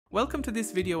Welcome to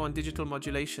this video on digital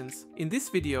modulations. In this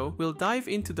video, we'll dive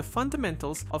into the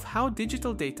fundamentals of how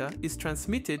digital data is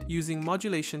transmitted using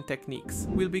modulation techniques.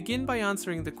 We'll begin by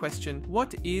answering the question,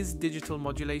 what is digital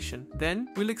modulation? Then,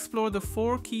 we'll explore the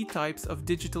four key types of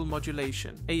digital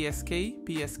modulation: ASK,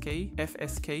 PSK,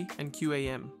 FSK, and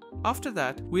QAM. After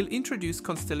that, we'll introduce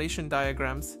constellation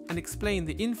diagrams and explain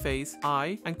the in-phase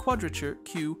I and quadrature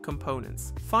Q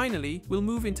components. Finally, we'll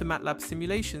move into MATLAB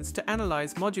simulations to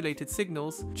analyze modulated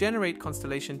signals, generate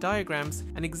constellation diagrams,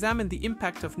 and examine the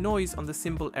impact of noise on the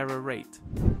symbol error rate.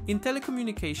 In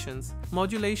telecommunications,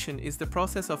 modulation is the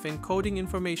process of encoding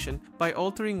information by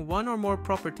altering one or more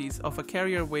properties of a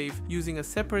carrier wave using a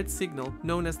separate signal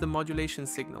known as the modulation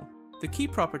signal. The key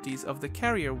properties of the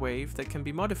carrier wave that can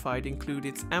be modified include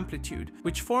its amplitude,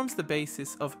 which forms the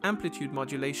basis of amplitude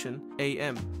modulation,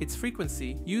 AM, its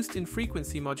frequency, used in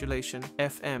frequency modulation,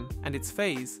 FM, and its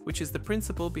phase, which is the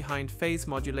principle behind phase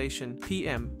modulation,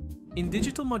 PM. In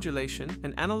digital modulation,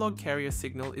 an analog carrier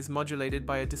signal is modulated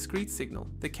by a discrete signal.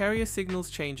 The carrier signal's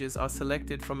changes are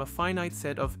selected from a finite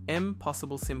set of m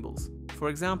possible symbols. For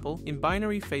example, in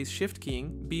binary phase shift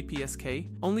keying, BPSK,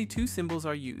 only two symbols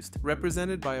are used,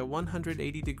 represented by a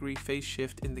 180-degree phase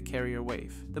shift in the carrier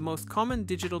wave. The most common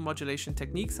digital modulation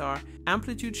techniques are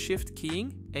amplitude shift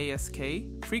keying, ASK,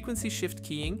 frequency shift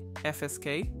keying,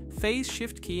 FSK, phase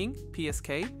shift keying,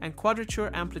 PSK, and quadrature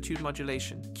amplitude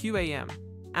modulation, QAM.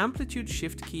 Amplitude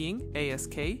shift keying,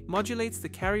 ASK, modulates the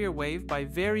carrier wave by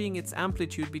varying its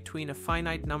amplitude between a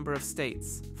finite number of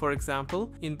states. For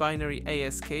example, in binary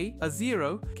ASK, a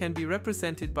 0 can be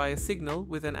represented by a signal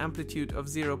with an amplitude of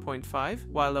 0.5,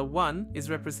 while a 1 is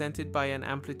represented by an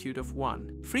amplitude of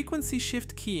 1. Frequency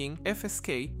shift keying,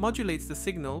 FSK, modulates the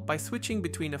signal by switching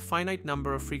between a finite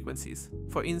number of frequencies.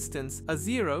 For instance, a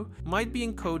 0 might be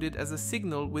encoded as a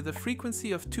signal with a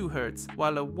frequency of 2 Hz,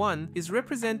 while a 1 is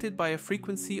represented by a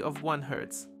frequency of 1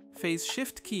 Hz. Phase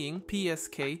shift keying,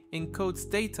 PSK, encodes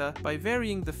data by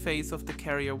varying the phase of the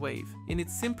carrier wave. In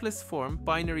its simplest form,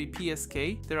 binary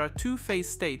PSK, there are two phase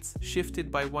states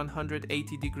shifted by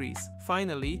 180 degrees.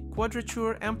 Finally,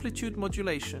 quadrature amplitude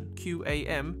modulation,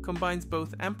 QAM, combines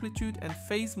both amplitude and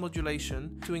phase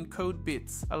modulation to encode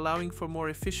bits, allowing for more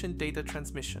efficient data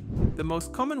transmission. The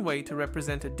most common way to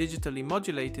represent a digitally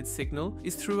modulated signal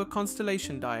is through a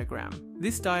constellation diagram.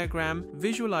 This diagram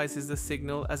visualizes the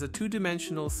signal as a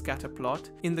two-dimensional scatter plot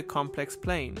in the complex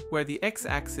plane, where the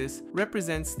x-axis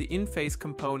represents the in-phase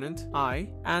component, I,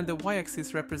 and the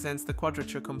y-axis represents the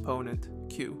quadrature component,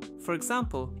 Q. For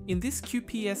example, in this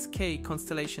QPSK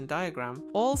constellation diagram,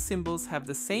 all symbols have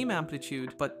the same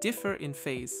amplitude but differ in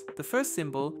phase. The first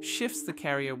symbol shifts the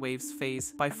carrier wave's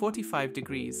phase by 45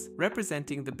 degrees,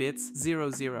 representing the bits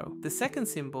 0, 0. The second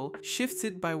symbol shifts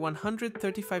it by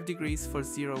 135 degrees for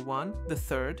 0, 1, the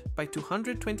third by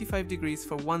 225 degrees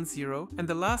for 1, 0, and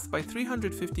the last by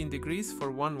 315 degrees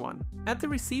for 1, 1. At the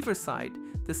receiver side,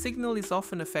 the signal is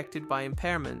often affected by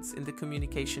impairments in the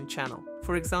communication channel.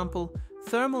 For example,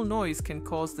 thermal noise can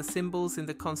cause the symbols in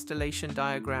the constellation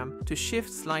diagram to shift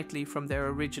slightly from their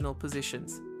original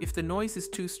positions. If the noise is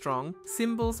too strong,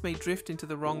 symbols may drift into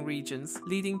the wrong regions,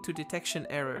 leading to detection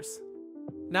errors.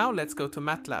 Now let's go to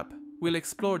MATLAB. We'll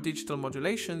explore digital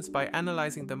modulations by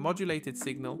analyzing the modulated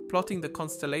signal, plotting the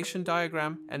constellation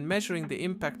diagram, and measuring the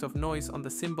impact of noise on the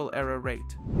symbol error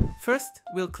rate. First,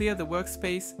 we'll clear the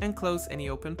workspace and close any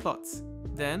open plots.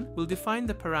 Then, we'll define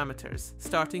the parameters,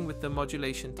 starting with the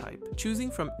modulation type,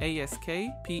 choosing from ASK,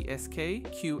 PSK,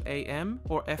 QAM,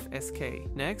 or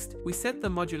FSK. Next, we set the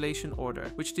modulation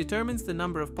order, which determines the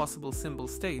number of possible symbol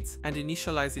states, and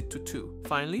initialize it to 2.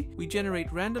 Finally, we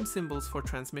generate random symbols for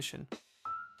transmission.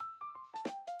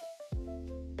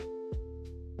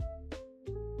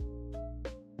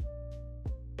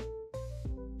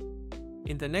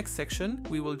 In the next section,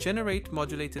 we will generate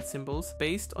modulated symbols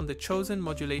based on the chosen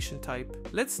modulation type.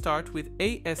 Let's start with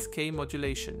ASK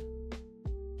modulation.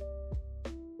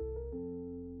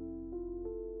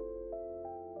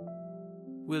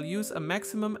 We'll use a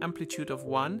maximum amplitude of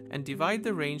 1 and divide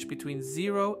the range between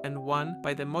 0 and 1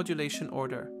 by the modulation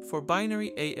order. For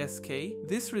binary ASK,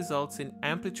 this results in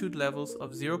amplitude levels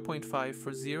of 0.5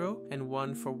 for 0 and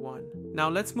 1 for 1. Now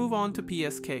let's move on to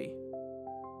PSK.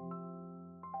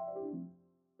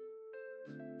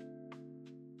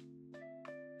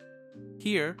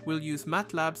 Here, we'll use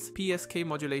MATLAB's PSK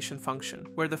modulation function,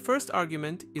 where the first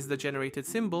argument is the generated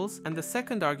symbols and the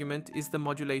second argument is the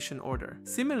modulation order.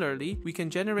 Similarly, we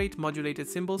can generate modulated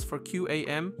symbols for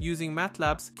QAM using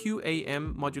MATLAB's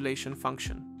QAM modulation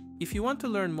function. If you want to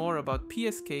learn more about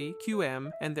PSK,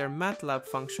 QAM, and their MATLAB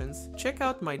functions, check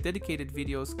out my dedicated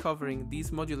videos covering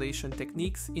these modulation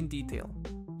techniques in detail.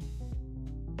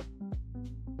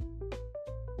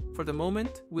 For the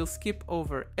moment, we'll skip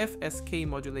over FSK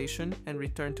modulation and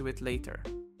return to it later.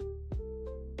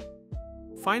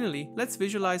 Finally, let's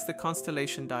visualize the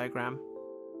constellation diagram.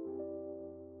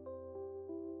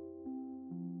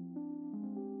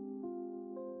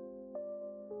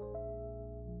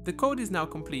 The code is now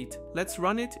complete. Let's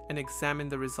run it and examine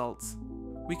the results.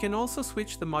 We can also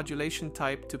switch the modulation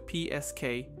type to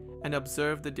PSK and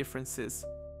observe the differences.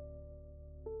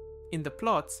 In the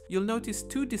plots, you'll notice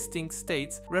two distinct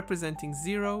states representing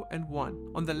 0 and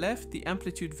 1. On the left, the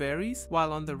amplitude varies,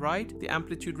 while on the right, the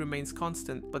amplitude remains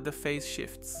constant, but the phase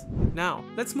shifts. Now,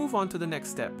 let's move on to the next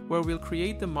step, where we'll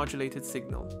create the modulated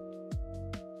signal.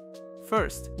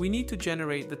 First, we need to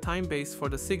generate the time base for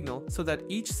the signal so that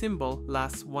each symbol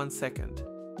lasts 1 second.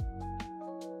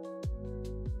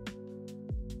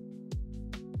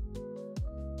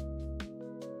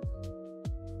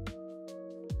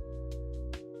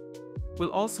 We'll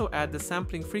also add the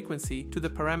sampling frequency to the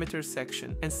parameters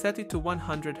section and set it to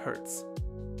 100 Hz.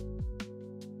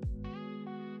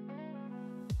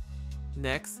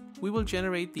 Next, we will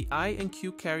generate the I and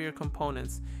Q carrier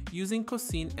components using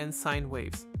cosine and sine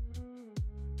waves.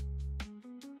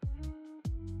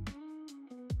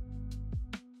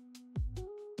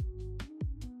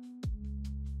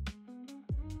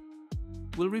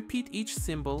 We'll repeat each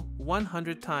symbol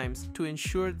 100 times to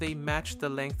ensure they match the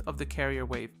length of the carrier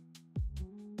wave.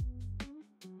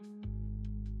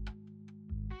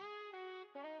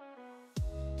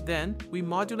 Then, we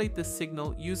modulate the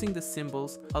signal using the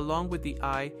symbols along with the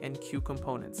I and Q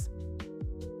components.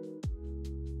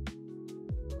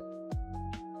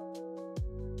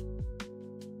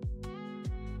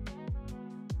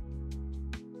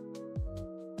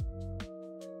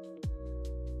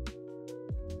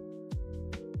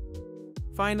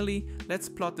 Finally, let's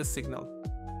plot the signal.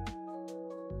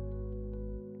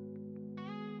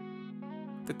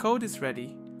 The code is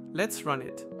ready. Let's run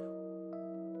it.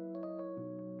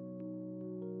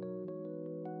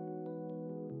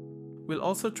 We'll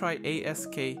also try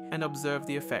ASK and observe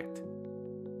the effect.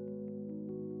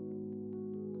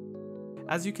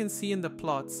 As you can see in the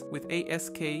plots, with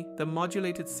ASK, the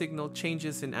modulated signal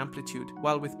changes in amplitude,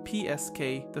 while with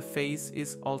PSK, the phase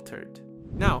is altered.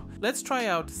 Now, let's try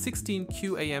out 16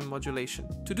 QAM modulation.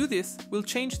 To do this, we'll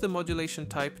change the modulation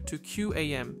type to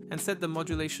QAM and set the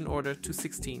modulation order to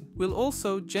 16. We'll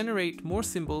also generate more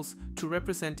symbols to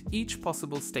represent each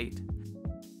possible state.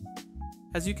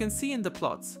 As you can see in the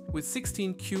plots, with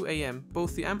 16 QAM,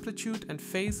 both the amplitude and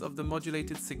phase of the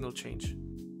modulated signal change.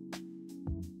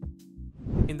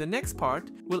 In the next part,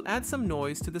 we'll add some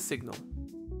noise to the signal.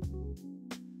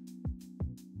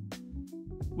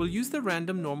 We'll use the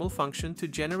random normal function to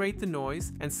generate the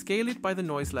noise and scale it by the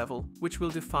noise level, which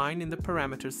we'll define in the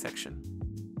parameters section.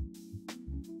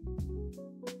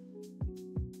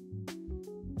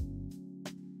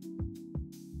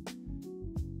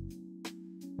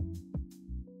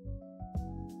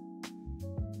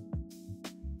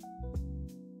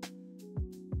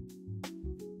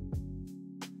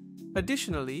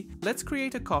 Additionally, let's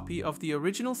create a copy of the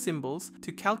original symbols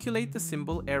to calculate the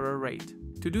symbol error rate.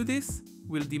 To do this,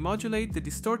 we'll demodulate the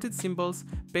distorted symbols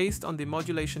based on the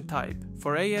modulation type.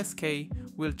 For ASK,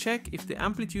 we'll check if the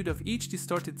amplitude of each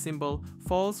distorted symbol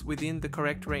falls within the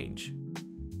correct range.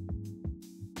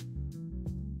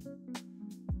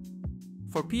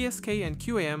 For PSK and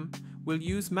QAM, we'll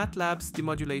use MATLAB's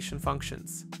demodulation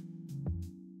functions.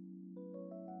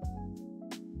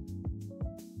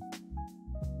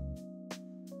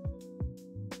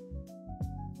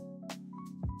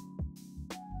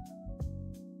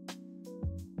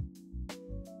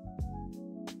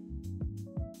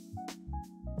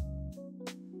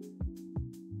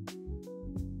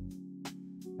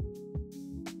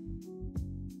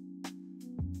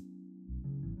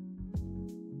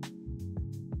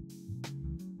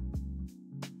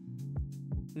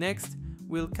 Next,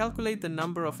 we'll calculate the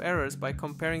number of errors by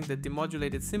comparing the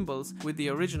demodulated symbols with the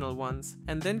original ones,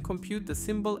 and then compute the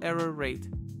symbol error rate.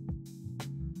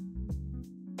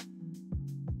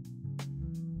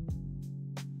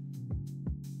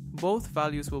 Both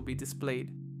values will be displayed.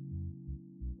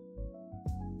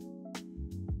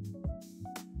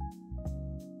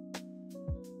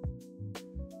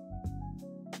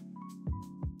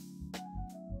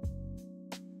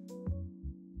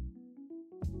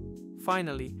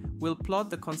 Finally, we'll plot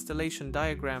the constellation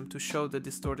diagram to show the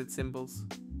distorted symbols.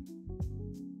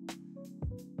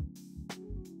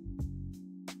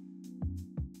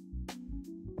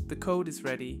 The code is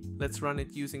ready. Let's run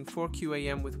it using 4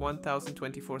 QAM with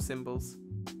 1024 symbols.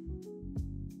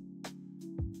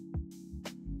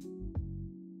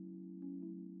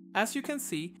 As you can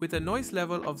see, with a noise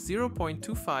level of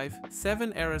 0.25,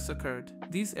 7 errors occurred.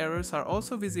 These errors are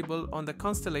also visible on the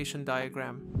Constellation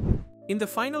diagram. In the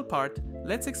final part,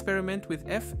 let's experiment with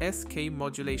FSK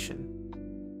modulation.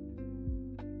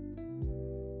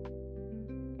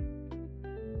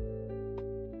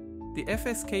 The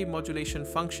FSK modulation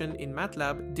function in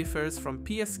MATLAB differs from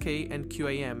PSK and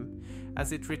QAM,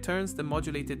 as it returns the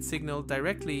modulated signal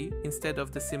directly instead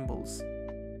of the symbols.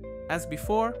 As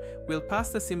before, we'll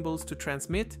pass the symbols to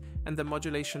transmit and the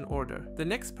modulation order. The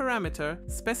next parameter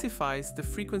specifies the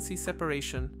frequency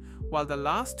separation, while the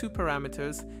last two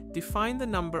parameters define the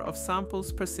number of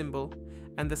samples per symbol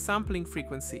and the sampling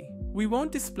frequency. We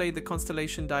won't display the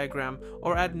constellation diagram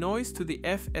or add noise to the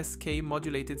FSK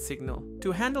modulated signal.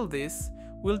 To handle this,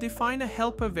 we'll define a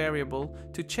helper variable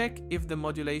to check if the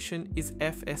modulation is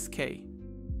FSK.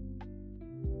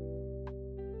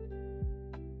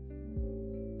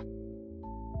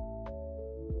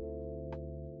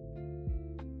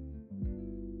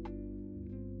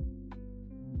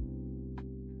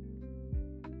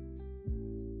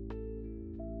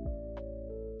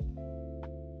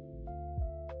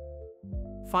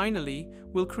 Finally,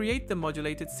 we'll create the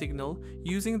modulated signal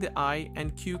using the I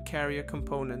and Q carrier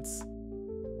components.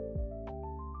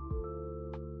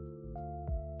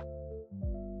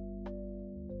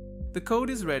 The code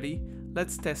is ready.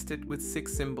 Let's test it with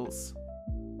 6 symbols.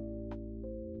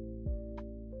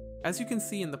 As you can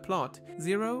see in the plot,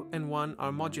 0 and 1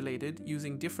 are modulated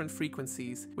using different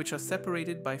frequencies, which are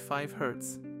separated by 5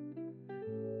 Hz.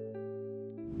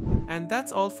 And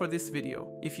that's all for this video.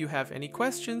 If you have any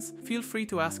questions, feel free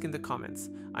to ask in the comments.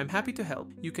 I'm happy to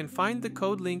help. You can find the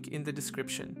code link in the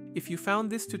description. If you found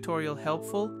this tutorial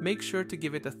helpful, make sure to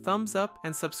give it a thumbs up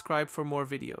and subscribe for more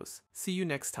videos. See you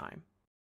next time.